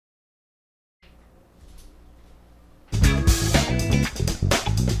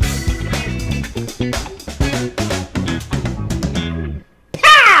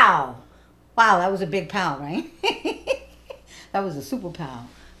Pow! Wow, that was a big pow, right? That was a super pow.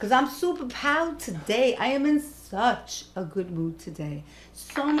 Because I'm super pow today. I am in such a good mood today.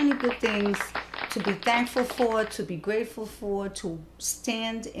 So many good things to be thankful for, to be grateful for, to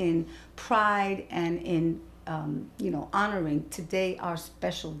stand in pride and in, honoring today, our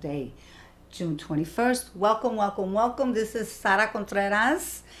special day, June 21st. Welcome, welcome, welcome. This is Sara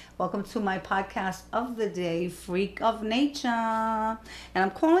Contreras. Welcome to my podcast of the day, Freak of Nature. And I'm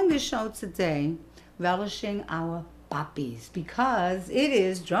calling this show today, Relishing Our Papis, because it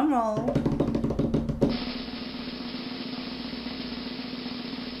is, drum roll,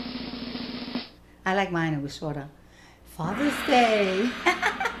 I like mine, it was shorter, Father's Day.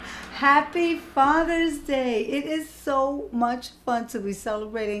 Happy Father's Day. It is so much fun to be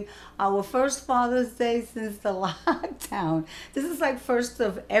celebrating our first Father's Day since the lockdown. This is like first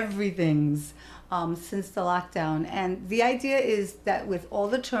of everything's since the lockdown. And the idea is that with all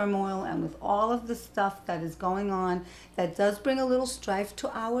the turmoil and with all of the stuff that is going on that does bring a little strife to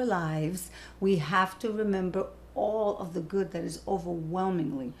our lives, we have to remember all of the good that is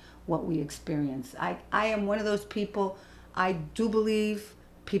overwhelmingly what we experience. I am one of those people. I do believe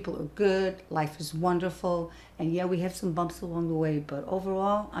people are good, life is wonderful, and yeah, we have some bumps along the way, but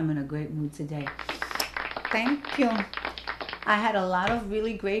overall, I'm in a great mood today. Thank you. I had a lot of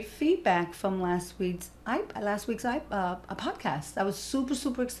really great feedback from last week's podcast. I was super,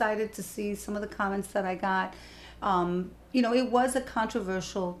 super excited to see some of the comments that I got. It was a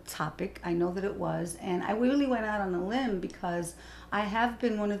controversial topic. I know that it was. And I really went out on a limb because I have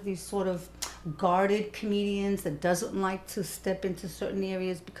been one of these sort of guarded comedians that doesn't like to step into certain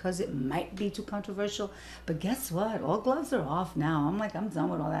areas because it might be too controversial. But guess what? All gloves are off now. I'm done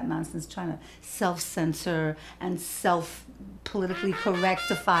with all that nonsense trying to self-censor and self-politically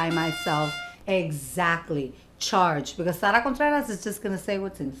correctify myself. Exactly. Charge, because Sara Contreras is just going to say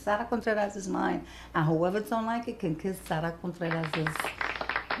what's in Sara Contreras' mind, and whoever don't like it can kiss Sara Contreras'.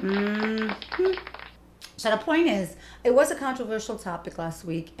 So the point is, it was a controversial topic last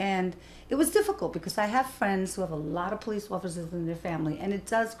week, and it was difficult because I have friends who have a lot of police officers in their family, and it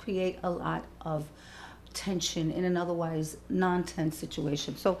does create a lot of tension in an otherwise non-tense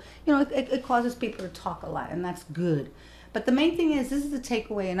situation. So, it causes people to talk a lot, and that's good. But the main thing is, this is the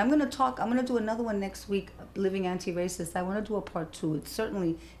takeaway, and I'm going to do another one next week, Living Anti-Racist. I want to do a part 2. It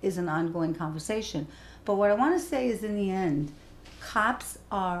certainly is an ongoing conversation. But what I want to say is, in the end, cops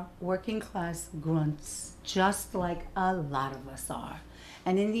are working class grunts, just like a lot of us are.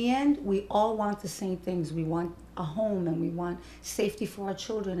 And in the end, we all want the same things. We want a home, and we want safety for our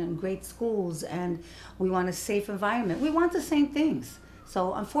children and great schools, and we want a safe environment. We want the same things.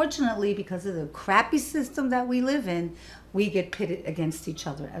 So unfortunately, because of the crappy system that we live in, we get pitted against each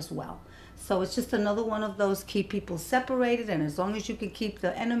other as well. So it's just another one of those keep people separated, and as long as you can keep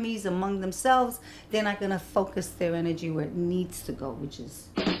the enemies among themselves, they're not going to focus their energy where it needs to go, which is,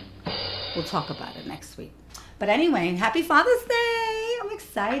 we'll talk about it next week. But anyway, happy Father's Day! I'm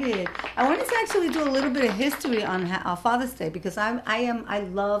excited. I wanted to actually do a little bit of history on Father's Day because I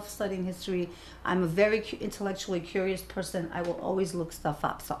love studying history. I'm a very intellectually curious person. I will always look stuff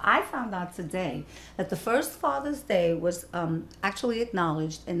up. So I found out today that the first Father's Day was actually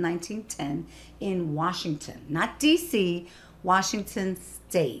acknowledged in 1910 in Washington, not D.C., Washington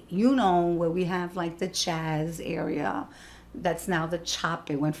State. Where we have like the Chaz area. That's now the CHOP.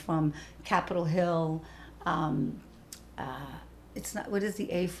 It went from Capitol Hill. It's not, what is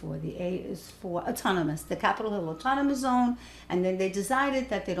the A for? The A is for autonomous, the Capitol Hill Autonomous Zone. And then they decided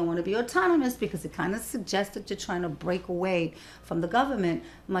that they don't want to be autonomous because it kind of suggested you're trying to break away from the government,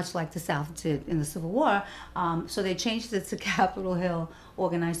 much like the South did in the Civil War. So they changed it to Capitol Hill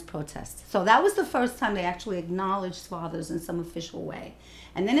Organized Protest. So that was the first time they actually acknowledged fathers in some official way.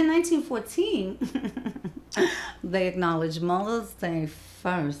 And then in 1914, they acknowledged Mother's Day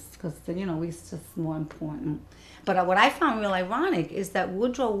first because, it's just more important. But what I found real ironic is that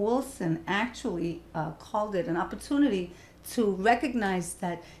Woodrow Wilson actually called it an opportunity to recognize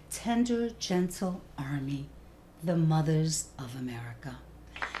that tender, gentle army, the mothers of America.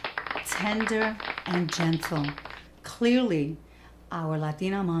 Tender and gentle. Clearly, our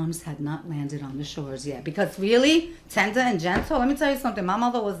Latina moms had not landed on the shores yet. Because really, tender and gentle, let me tell you something. My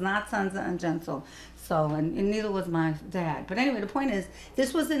mother was not tender and gentle. So, and neither was my dad. But anyway, the point is,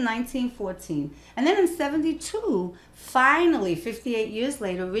 this was in 1914. And then in 72, finally, 58 years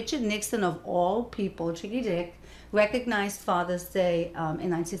later, Richard Nixon, of all people, Tricky Dick, recognized Father's Day in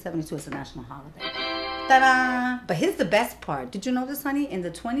 1972 as a national holiday. Ta-da! But here's the best part. Did you know this, honey? In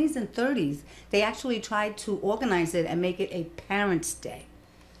the 20s and 30s, they actually tried to organize it and make it a Parents' Day.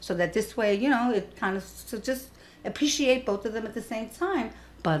 so that this way, it kind of so just appreciate both of them at the same time.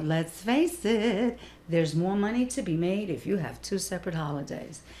 But let's face it, there's more money to be made if you have two separate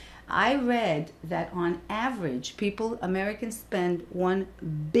holidays. I read that on average, Americans spend $1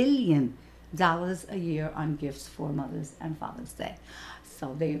 billion a year on gifts for Mother's and Father's Day.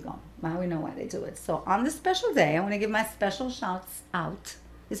 So there you go. Now we know why they do it. So on this special day, I want to give my special shouts out.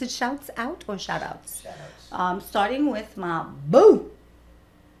 Is it shouts out or shout outs? Shout outs. Starting with my boo.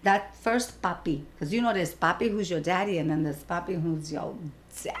 That first papi. Because there's papi who's your daddy, and then there's papi who's your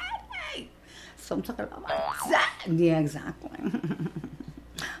daddy. So I'm talking about my dad. Yeah, exactly.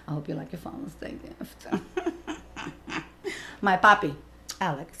 I hope you like your Father's Day gift. My papi,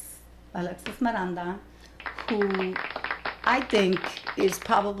 Alexis Miranda, who I think is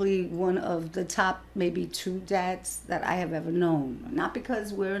probably one of the top maybe two dads that I have ever known. Not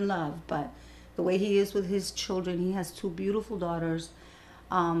because we're in love, but the way he is with his children. He has two beautiful daughters.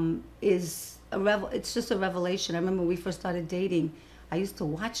 It's just a revelation. I remember when we first started dating, I used to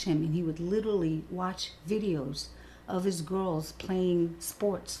watch him, and he would literally watch videos of his girls playing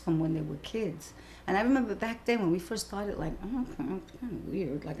sports from when they were kids. And I remember back then when we first started, like, oh, it's kind of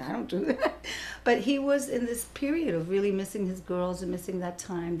weird. Like, I don't do that. But he was in this period of really missing his girls and missing that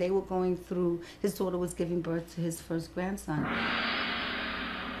time. They were going through, his daughter was giving birth to his first grandson.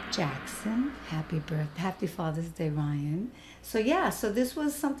 Jackson, happy Father's Day, Ryan. So this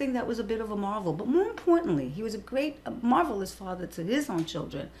was something that was a bit of a marvel. But more importantly, he was a marvelous father to his own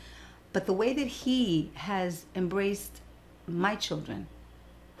children. But the way that he has embraced my children,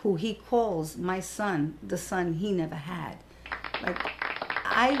 who he calls my son, the son he never had. Like,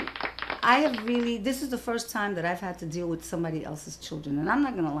 I have really, this is the first time that I've had to deal with somebody else's children. And I'm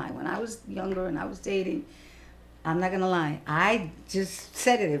not going to lie, when I was younger and I was dating, I'm not going to lie, I just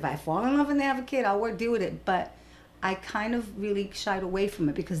said it. If I fall in love and they have a kid, I'll deal with it. But I kind of really shied away from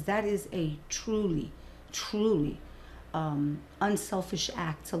it because that is a truly, truly unselfish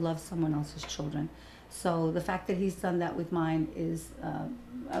act to love someone else's children. So the fact that he's done that with mine is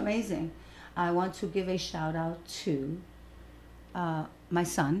amazing. I want to give a shout out to my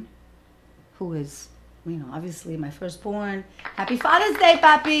son, who is, obviously my firstborn. Happy Father's Day,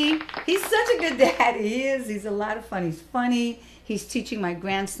 Papi. He's such a good dad. He is. He's a lot of fun. He's funny. He's teaching my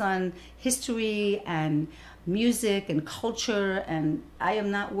grandson history and music and culture, and I am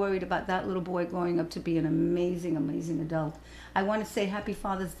not worried about that little boy growing up to be an amazing, amazing adult. I want to say Happy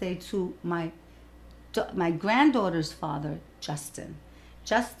Father's Day to my granddaughter's father, Justin.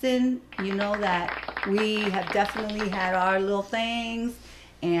 Justin, you know that we have definitely had our little things,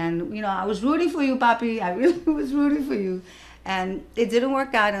 and I was rooting for you, Papi. I really was rooting for you, and it didn't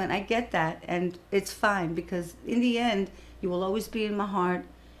work out, and I get that, and it's fine because in the end, you will always be in my heart.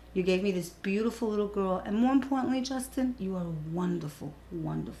 You gave me this beautiful little girl. And more importantly, Justin, you are a wonderful,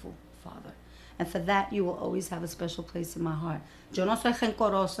 wonderful father. And for that, you will always have a special place in my heart. Yo no soy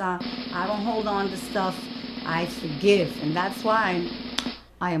rencorosa. I don't hold on to stuff. I forgive. And that's why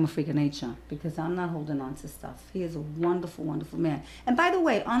I am a freak of nature, because I'm not holding on to stuff. He is a wonderful, wonderful man. And by the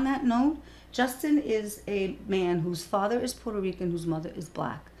way, on that note, Justin is a man whose father is Puerto Rican, whose mother is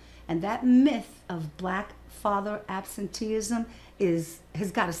black. And that myth of black father absenteeism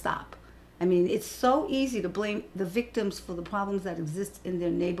has got to stop. I mean, it's so easy to blame the victims for the problems that exist in their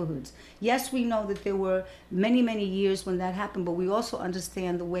neighborhoods. Yes, we know that there were many, many years when that happened, but we also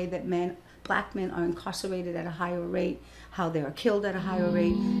understand the way that black men are incarcerated at a higher rate, how they are killed at a higher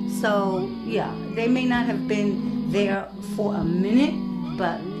rate. So, yeah, they may not have been there for a minute,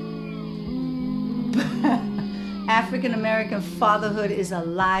 but African American fatherhood is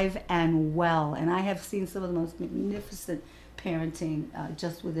alive and well, and I have seen some of the most magnificent parenting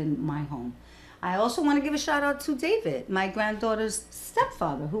just within my home. I also want to give a shout out to David, my granddaughter's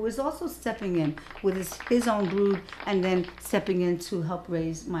stepfather, who is also stepping in with his own brood and then stepping in to help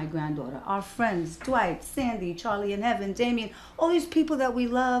raise my granddaughter. Our friends, Dwight, Sandy, Charlie and Heaven, Damien, all these people that we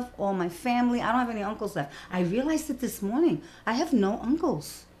love, all my family. I don't have any uncles left. I realized it this morning. I have no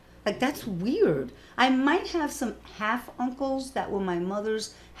uncles. Like, that's weird. I might have some half uncles that were my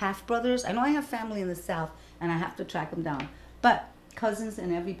mother's half brothers. I know I have family in the South and I have to track them down. But cousins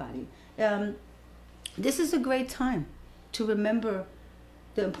and everybody. This is a great time to remember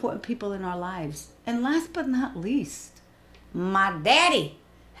the important people in our lives. And last but not least, my daddy.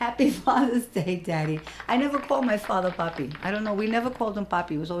 Happy Father's Day, Daddy. I never called my father Papi. I don't know. We never called him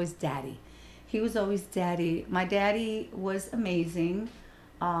Papi. It was always Daddy. He was always Daddy. My daddy was amazing.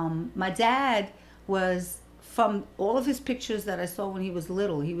 My dad was, from all of his pictures that I saw when he was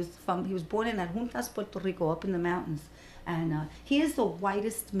little, he was born in Adjuntas, Puerto Rico, up in the mountains. And he is the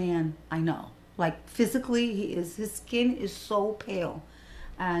whitest man I know. Like, physically, his skin is so pale.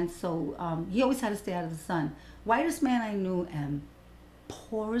 And so he always had to stay out of the sun. Whitest man I knew, and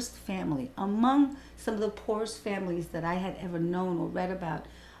poorest family. Among some of the poorest families that I had ever known or read about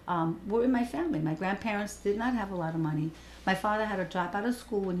were in my family. My grandparents did not have a lot of money. My father had to drop out of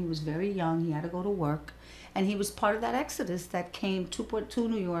school when he was very young. He had to go to work. And he was part of that exodus that came to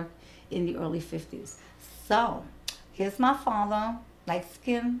New York in the early 50s. So, here's my father,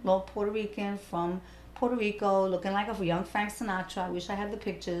 light-skinned, little Puerto Rican from Puerto Rico, looking like a young Frank Sinatra. I wish I had the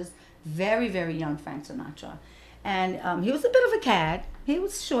pictures. Very, very young Frank Sinatra. And he was a bit of a cad. He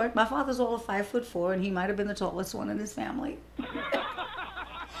was short. My father's all of 5'4", and he might have been the tallest one in his family.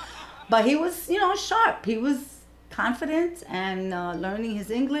 But he was, sharp. He was confident and learning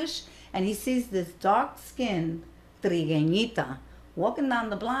his English. And he sees this dark-skinned trigueñita walking down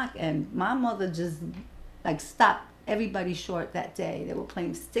the block, and my mother just stopped everybody short that day. They were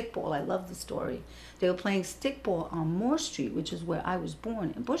playing stickball. I love the story. They were playing stickball on Moore Street, which is where I was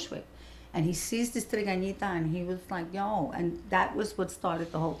born, in Bushwick. And he sees this trigueñita, and he was like, yo. And that was what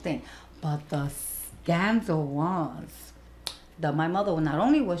started the whole thing. But the scandal was that my mother, not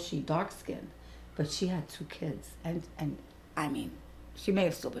only was she dark-skinned, but she had 2 kids. And I mean, she may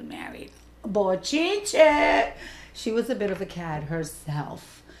have still been married. Bochinche! She was a bit of a cad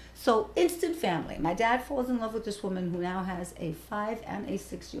herself. So, instant family. My dad falls in love with this woman who now has a 5 and a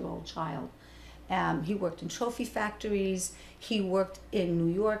 6-year-old child. He worked in trophy factories. He worked in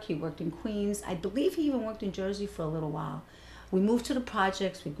New York. He worked in Queens. I believe he even worked in Jersey for a little while. We moved to the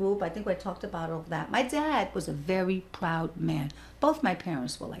projects. We grew up. I think I talked about all that. My dad was a very proud man. Both my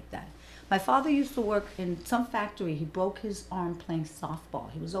parents were like that. My father used to work in some factory. He broke his arm playing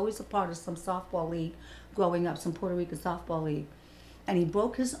softball. He was always a part of some softball league growing up, some Puerto Rican softball league. And he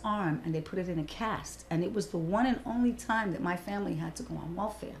broke his arm, and they put it in a cast. And it was the one and only time that my family had to go on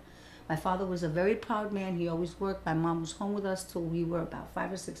welfare. My father was a very proud man. He always worked. My mom was home with us till we were about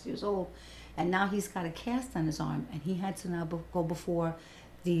 5 or 6 years old. And now he's got a cast on his arm, and he had to now go before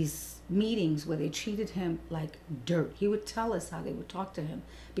these meetings where they treated him like dirt. He would tell us how they would talk to him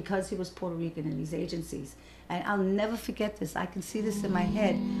because he was Puerto Rican in these agencies. And I'll never forget this. I can see this in my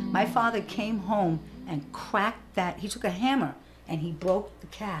head. My father came home and cracked that. He took a hammer and he broke the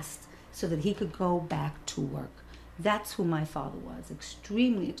cast so that he could go back to work. That's who my father was.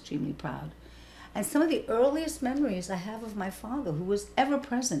 Extremely, extremely proud. And some of the earliest memories I have of my father, who was ever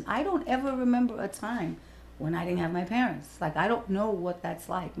present. I don't ever remember a time when I didn't have my parents. I don't know what that's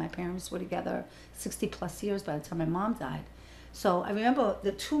like. My parents were together 60 plus years by the time my mom died. So I remember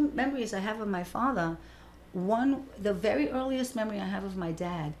the 2 memories I have of my father. One, the very earliest memory I have of my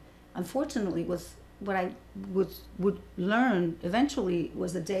dad, unfortunately, was what I would learn eventually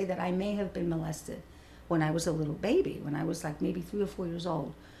was the day that I may have been molested when I was a little baby, when I was maybe 3 or 4 years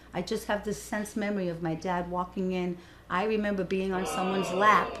old. I just have this sense memory of my dad walking in. I remember being on someone's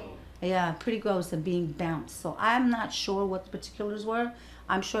lap. Yeah, pretty gross, and being bounced. So I'm not sure what the particulars were.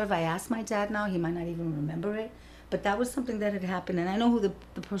 I'm sure if I asked my dad now, he might not even remember it. But that was something that had happened, and I know who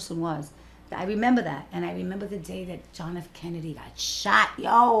the person was. I remember that, and I remember the day that John F. Kennedy got shot.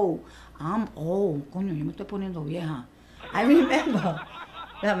 Yo, I'm old. Coño, yo me estoy poniendo vieja. I remember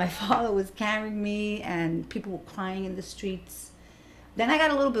that my father was carrying me, and people were crying in the streets. Then I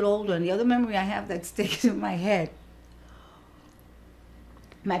got a little bit older, and the other memory I have that sticks in my head,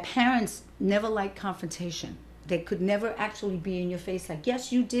 my parents never liked confrontation. They could never actually be in your face like,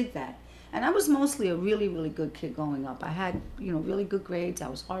 yes, you did that. And I was mostly a really, really good kid growing up. I had, really good grades. I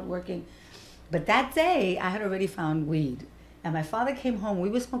was hardworking. But that day, I had already found weed. And my father came home. We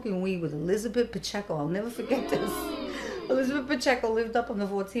were smoking weed with Elizabeth Pacheco. I'll never forget this. Elizabeth Pacheco lived up on the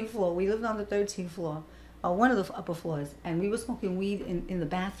 14th floor. We lived on the 13th floor, one of the upper floors. And we were smoking weed in the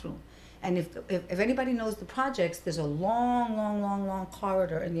bathroom. And if anybody knows the projects, there's a long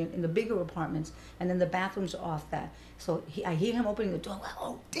corridor in the bigger apartments, and then the bathrooms are off that. So I hear him opening the door, like,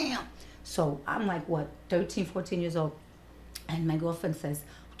 oh, damn. So I'm 13, 14 years old, and my girlfriend says,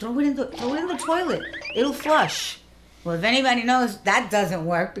 throw it in the toilet. It'll flush. Well, if anybody knows, that doesn't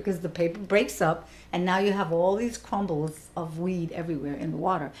work because the paper breaks up, and now you have all these crumbles of weed everywhere in the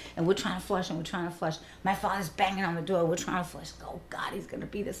water. And we're trying to flush, My father's banging on the door. We're trying to flush. Oh, God, he's going to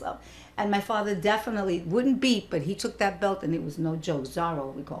beat us up. And my father definitely wouldn't beat, but he took that belt, and it was no joke.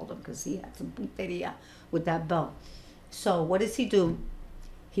 Zorro, we called him, because he had some punteria with that belt. So what does he do?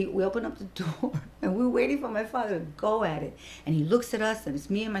 We open up the door, and we're waiting for my father to go at it. And he looks at us, and it's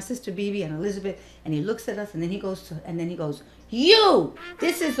me and my sister Bibi and Elizabeth, and he looks at us, and then he goes, you!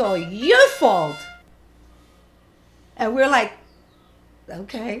 This is all your fault! And we're like,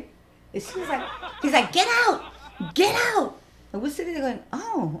 okay. He's like, get out! Get out! And we're sitting there going,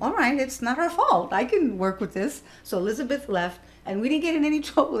 oh, all right, it's not our fault. I can work with this. So Elizabeth left, and we didn't get in any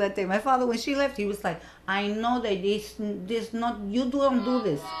trouble that day. My father, when she left, he was like, I know that this not, you don't do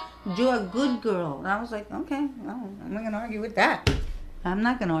this. You're a good girl. And I was like, okay, well, I'm not going to argue with that. I'm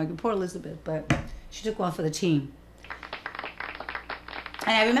not going to argue. Poor Elizabeth, but she took one for the team.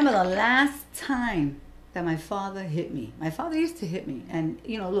 And I remember the last time that my father hit me. My father used to hit me. And,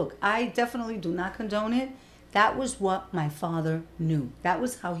 you know, look, I definitely do not condone it. That was what my father knew. That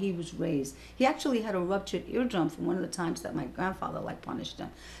was how he was raised. He actually had a ruptured eardrum from one of the times that my grandfather punished him.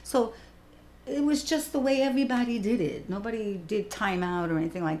 So it was just the way everybody did it. Nobody did time out or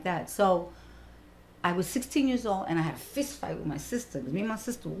anything like that. So I was 16 years old, and I had a fist fight with my sister. Me and my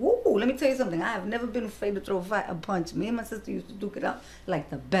sister, woo, let me tell you something. I have never been afraid to throw a punch. Me and my sister used to duke it out like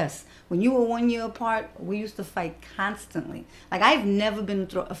the best. When you were 1 year apart, we used to fight constantly. Like, I've never been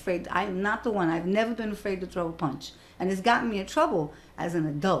afraid. I'm not the one. I've never been afraid to throw a punch. And it's gotten me in trouble as an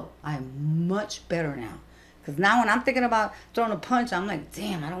adult. I am much better now. Because now when I'm thinking about throwing a punch, I'm like,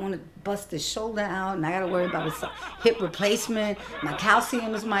 damn, I don't want to bust his shoulder out, and I got to worry about his hip replacement. My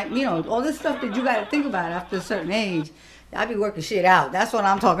calcium is you know, all this stuff that you got to think about after a certain age. I be working shit out. That's what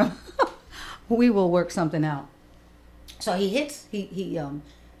I'm talking about. We will work something out. So he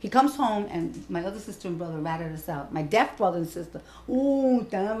comes home, and my other sister and brother ratted us out. My deaf brother and sister, oh,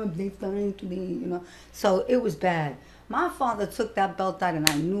 damn, they flying to me, you know. So it was bad. My father took that belt out, and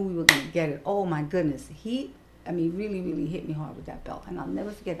I knew we were going to get it. Oh, my goodness. He really, really hit me hard with that belt. And I'll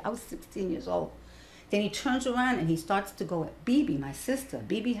never forget. I was 16 years old. Then he turns around, and he starts to go at Bibi, my sister.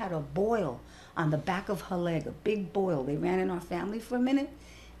 Bibi had a boil on the back of her leg, a big boil. They ran in our family for a minute,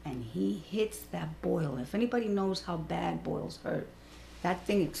 and he hits that boil. If anybody knows how bad boils hurt, that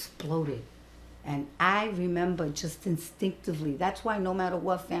thing exploded. And I remember just instinctively, that's why no matter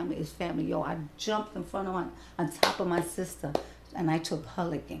what, family is family. Yo, I jumped in front of on top of my sister, and I took her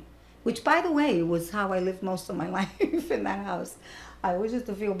licking. Which, by the way, was how I lived most of my life in that house. I always used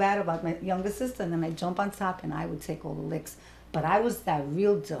to feel bad about my younger sister, and then I'd jump on top, and I would take all the licks. But I was that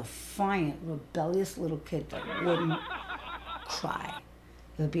real defiant, rebellious little kid that wouldn't cry.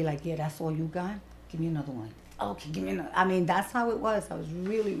 It would be like, yeah, that's all you got? Give me another one. Okay, give me another. I mean, that's how it was. I was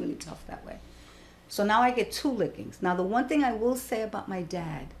really, really tough that way. So now I get 2 lickings. Now, the one thing I will say about my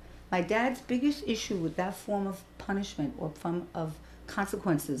dad's biggest issue with that form of punishment or form of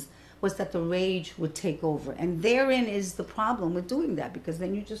consequences was that the rage would take over. And therein is the problem with doing that, because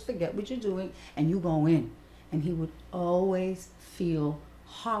then you just forget what you're doing and you go in. And he would always feel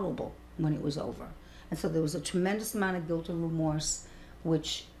horrible when it was over. And so there was a tremendous amount of guilt and remorse,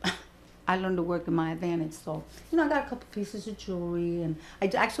 which I learned to work in my advantage. So, you know, I got a couple pieces of jewelry, and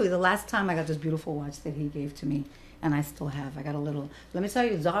actually the last time I got this beautiful watch that he gave to me, and I still have. I got a little, let me tell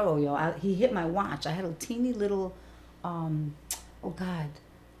you, Zorro, yo, he hit my watch. I had a teeny little, oh God,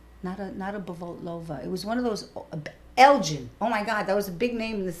 not a Bavolova. It was one of those, Elgin. Oh my God, that was a big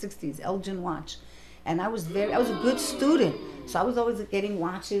name in the 60s, Elgin watch. And I was a good student. So I was always getting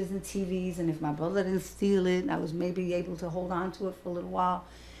watches and TVs, and if my brother didn't steal it, I was maybe able to hold on to it for a little while.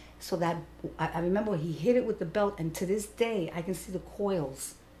 So that, I remember he hit it with the belt, and to this day, I can see the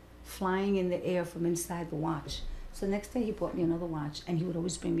coils flying in the air from inside the watch. So the next day, he bought me another watch, and he would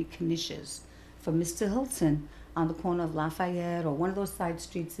always bring me knishes from Mr. Hilton on the corner of Lafayette or one of those side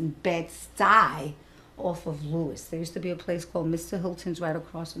streets in Bed-Stuy off of Lewis. There used to be a place called Mr. Hilton's right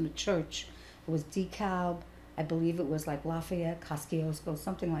across from the church. It was DeKalb. I believe it was like Lafayette, Kosciuszko,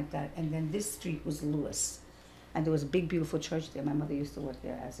 something like that. And then this street was Lewis. And there was a big, beautiful church there. My mother used to work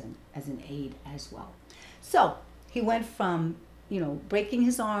there as an aide as well. So he went from, you know, breaking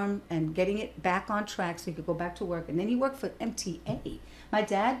his arm and getting it back on track so he could go back to work. And then he worked for MTA. My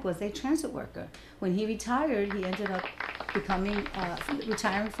dad was a transit worker. When he retired, he ended up retiring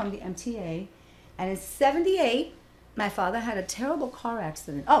from the MTA. And in 78, my father had a terrible car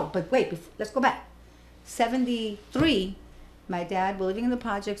accident. Oh, but wait, let's go back. 73, my dad, we're living in the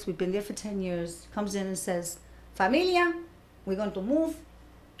projects. We've been there for 10 years. Comes in and says, Familia, we're going to move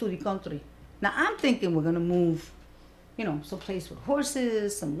to the country. Now, I'm thinking we're going to move, you know, someplace with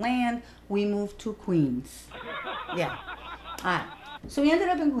horses, some land. We moved to Queens. Yeah. All right. So we ended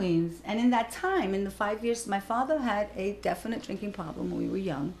up in Queens. And in that time, in the 5 years, my father had a definite drinking problem when we were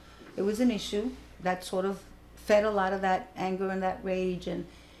young. It was an issue that sort of fed a lot of that anger and that rage. And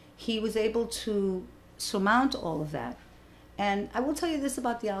he was able to surmount all of that. And I will tell you this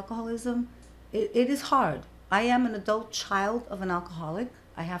about the alcoholism. It is hard. I am an adult child of an alcoholic.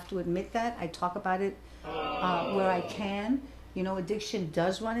 I have to admit that. I talk about it where I can. You know, addiction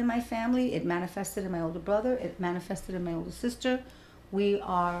does run in my family. It manifested in my older brother. It manifested in my older sister. We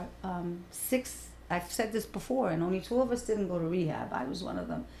are 6 I've said this before, and only 2 of us didn't go to rehab. I was one of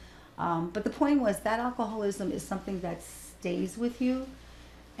them. But the point was that alcoholism is something that stays with you.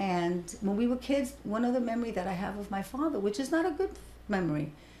 And when we were kids, one other memory that I have of my father, which is not a good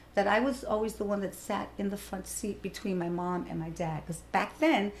memory, that I was always the one that sat in the front seat between my mom and my dad. Because back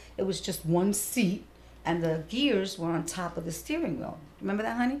then, it was just one seat, and the gears were on top of the steering wheel. Remember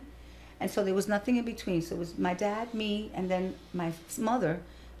that, honey? And so there was nothing in between. So it was my dad, me, and then my mother,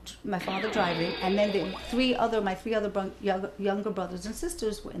 my father driving, and then my three other younger brothers and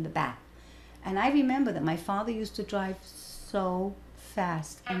sisters were in the back. And I remember that my father used to drive so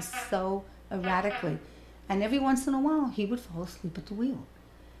fast and so erratically. And every once in a while, he would fall asleep at the wheel.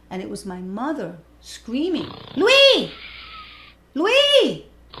 And it was my mother screaming, "Louis! Louis!"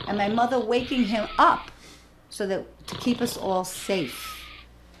 And my mother waking him up to keep us all safe.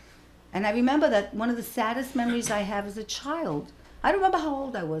 And I remember that one of the saddest memories I have as a child, I don't remember how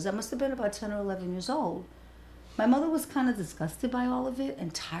old I was. I must have been about 10 or 11 years old. My mother was kind of disgusted by all of it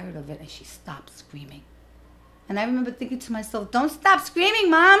and tired of it, and she stopped screaming. And I remember thinking to myself, "Don't stop screaming,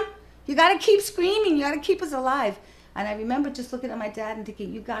 Mom. You got to keep screaming. You got to keep us alive." And I remember just looking at my dad and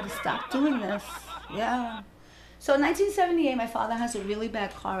thinking, "You got to stop doing this." Yeah. So in 1978, my father has a really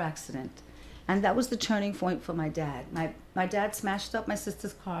bad car accident. And that was the turning point for my dad. My dad smashed up my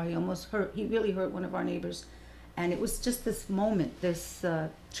sister's car. He really hurt one of our neighbors. And it was just this moment, this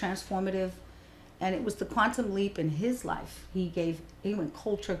transformative, and it was the quantum leap in his life. He went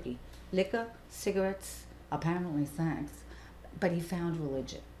cold turkey. Liquor, cigarettes, apparently sex, but he found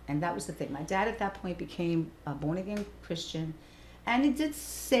religion. And that was the thing. My dad at that point became a born-again Christian, and it did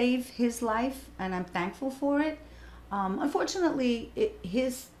save his life, and I'm thankful for it. Unfortunately,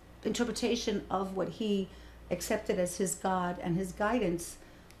 his interpretation of what he accepted as his God and his guidance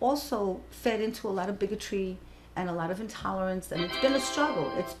also fed into a lot of bigotry and a lot of intolerance, and it's been a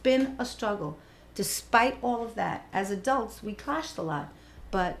struggle. It's been a struggle. Despite all of that, as adults, we clashed a lot,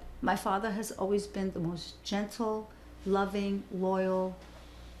 but my father has always been the most gentle, loving, loyal.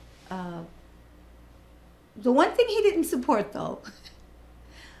 The one thing he didn't support, though,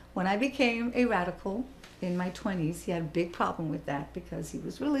 when I became a radical in my 20s, he had a big problem with that because he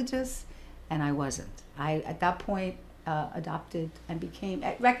was religious and I wasn't. I, at that point, adopted and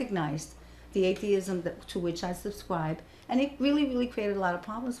recognized the atheism to which I subscribe, and it really, really created a lot of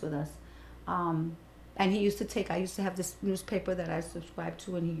problems with us. And I used to have this newspaper that I subscribed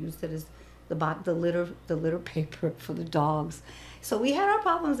to, and he used it as the litter paper for the dogs. So we had our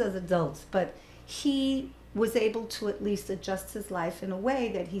problems as adults, but he was able to at least adjust his life in a way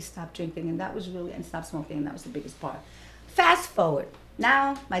that he stopped drinking, and stopped smoking, and that was the biggest part. Fast forward.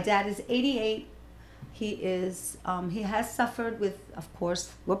 Now, my dad is 88. He has suffered with, of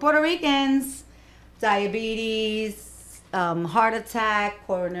course, we're Puerto Ricans, diabetes, heart attack,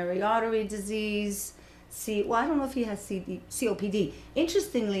 coronary artery disease. I don't know if he has COPD.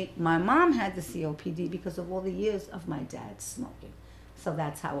 Interestingly, my mom had the COPD because of all the years of my dad smoking. So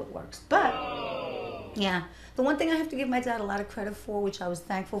that's how it works. But, yeah, the one thing I have to give my dad a lot of credit for, which I was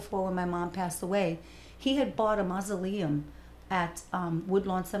thankful for when my mom passed away, he had bought a mausoleum at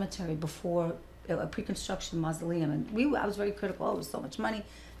Woodlawn Cemetery before, a pre-construction mausoleum. And I was very critical. Oh, it was so much money,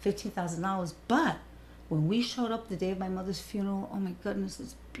 $15,000. But when we showed up the day of my mother's funeral, oh my goodness,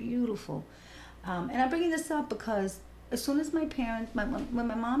 it's beautiful. And I'm bringing this up because as soon as when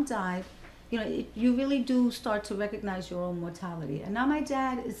my mom died, you really do start to recognize your own mortality. And now my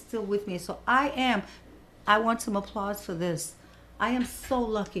dad is still with me. So I want some applause for this. I am so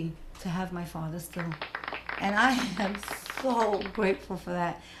lucky to have my father still. And I am so grateful for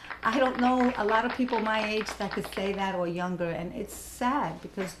that. I don't know a lot of people my age that could say that or younger. And it's sad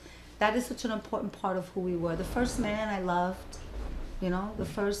because that is such an important part of who we were. The first man I loved,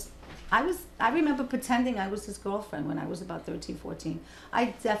 I remember pretending I was his girlfriend when I was about 13, 14.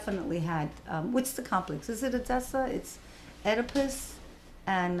 I definitely had, what's the complex? Is it Odessa? It's Oedipus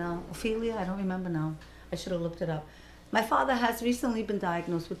and Ophelia? I don't remember now. I should have looked it up. My father has recently been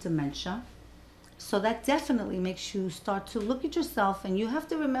diagnosed with dementia. So that definitely makes you start to look at yourself, and you have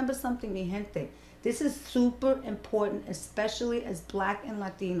to remember something, mi gente. This is super important, especially as Black and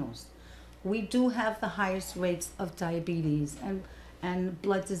Latinos. We do have the highest rates of diabetes and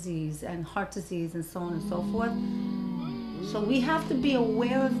blood disease and heart disease and so on and so forth. So we have to be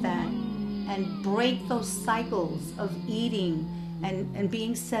aware of that and break those cycles of eating and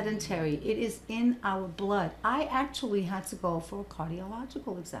being sedentary. It is in our blood. I actually had to go for a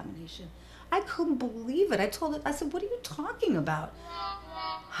cardiological examination. I couldn't believe it. I said, "What are you talking about?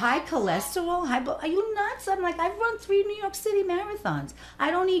 High cholesterol? Are you nuts?" I'm like, I've run 3 New York City marathons.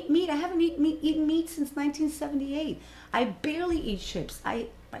 I don't eat meat. I haven't eaten meat since 1978. I barely eat chips. I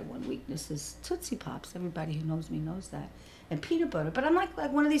my one weakness is Tootsie Pops. Everybody who knows me knows that. And peanut butter. But I'm like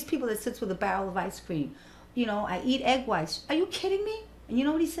one of these people that sits with a barrel of ice cream. You know, I eat egg whites. Are you kidding me? And you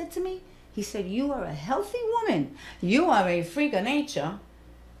know what he said to me? He said, you are a healthy woman. You are a freak of nature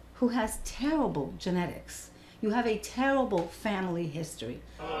who has terrible genetics. You have a terrible family history.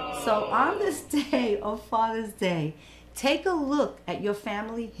 So on this day of Father's Day, take a look at your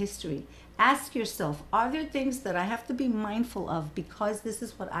family history. Ask yourself, are there things that I have to be mindful of because this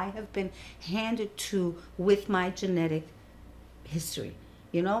is what I have been handed to with my genetic history?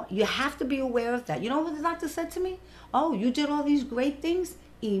 You know, you have to be aware of that. You know what the doctor said to me? Oh, you did all these great things?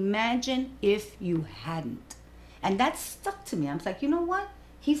 Imagine if you hadn't. And that stuck to me. I was like, you know what?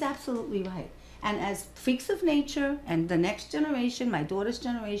 He's absolutely right. And as freaks of nature and the next generation, my daughter's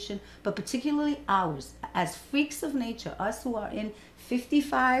generation, but particularly ours, as freaks of nature, us who are in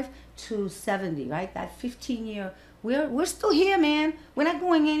 55 to 70, right? That 15-year, we're still here, man. We're not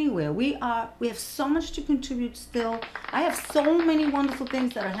going anywhere. We have so much to contribute still. I have so many wonderful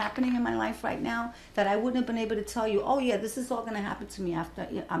things that are happening in my life right now that I wouldn't have been able to tell you, oh yeah, this is all going to happen to me after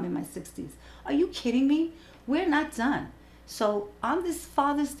I'm in my 60s. Are you kidding me? We're not done. So on this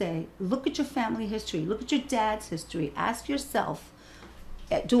Father's Day, look at your family history. Look at your dad's history. Ask yourself,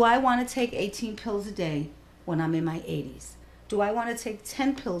 do I want to take 18 pills a day when I'm in my 80s? Do I want to take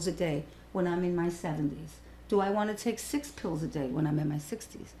 10 pills a day when I'm in my 70s? Do I want to take 6 pills a day when I'm in my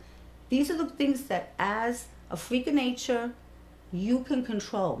 60s? These are the things that as a freak of nature, you can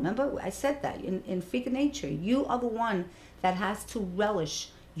control. Remember, I said that in freak of nature, you are the one that has to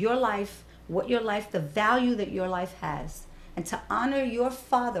relish your life, the value that your life has. And to honor your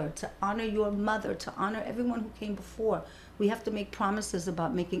father, to honor your mother, to honor everyone who came before, we have to make promises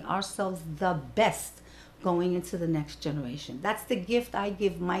about making ourselves the best going into the next generation. That's the gift I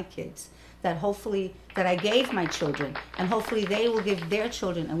give my kids, that I gave my children, and hopefully they will give their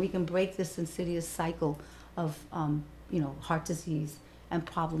children, and we can break this insidious cycle of heart disease and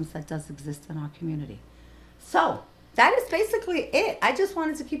problems that does exist in our community. So that is basically it. I just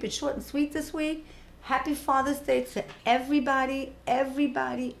wanted to keep it short and sweet this week. Happy Father's Day to everybody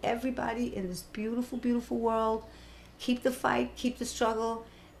in this beautiful, beautiful world. Keep the fight, keep the struggle,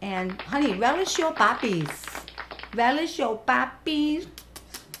 and honey, relish your papis. Relish your papis.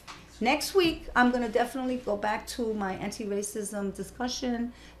 Next week, I'm going to definitely go back to my anti-racism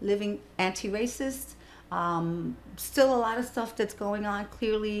discussion, living anti-racist. Still a lot of stuff that's going on,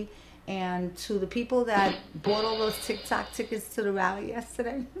 clearly. And to the people that bought all those TikTok tickets to the rally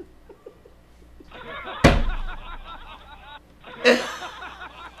yesterday.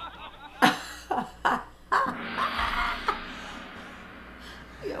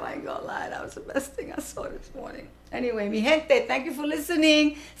 Yo, I ain't gonna lie, that was the best thing I saw this morning. Anyway, mi gente, thank you for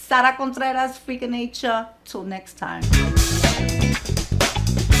listening. Sara Contreras, Freak of Nature. Till next time.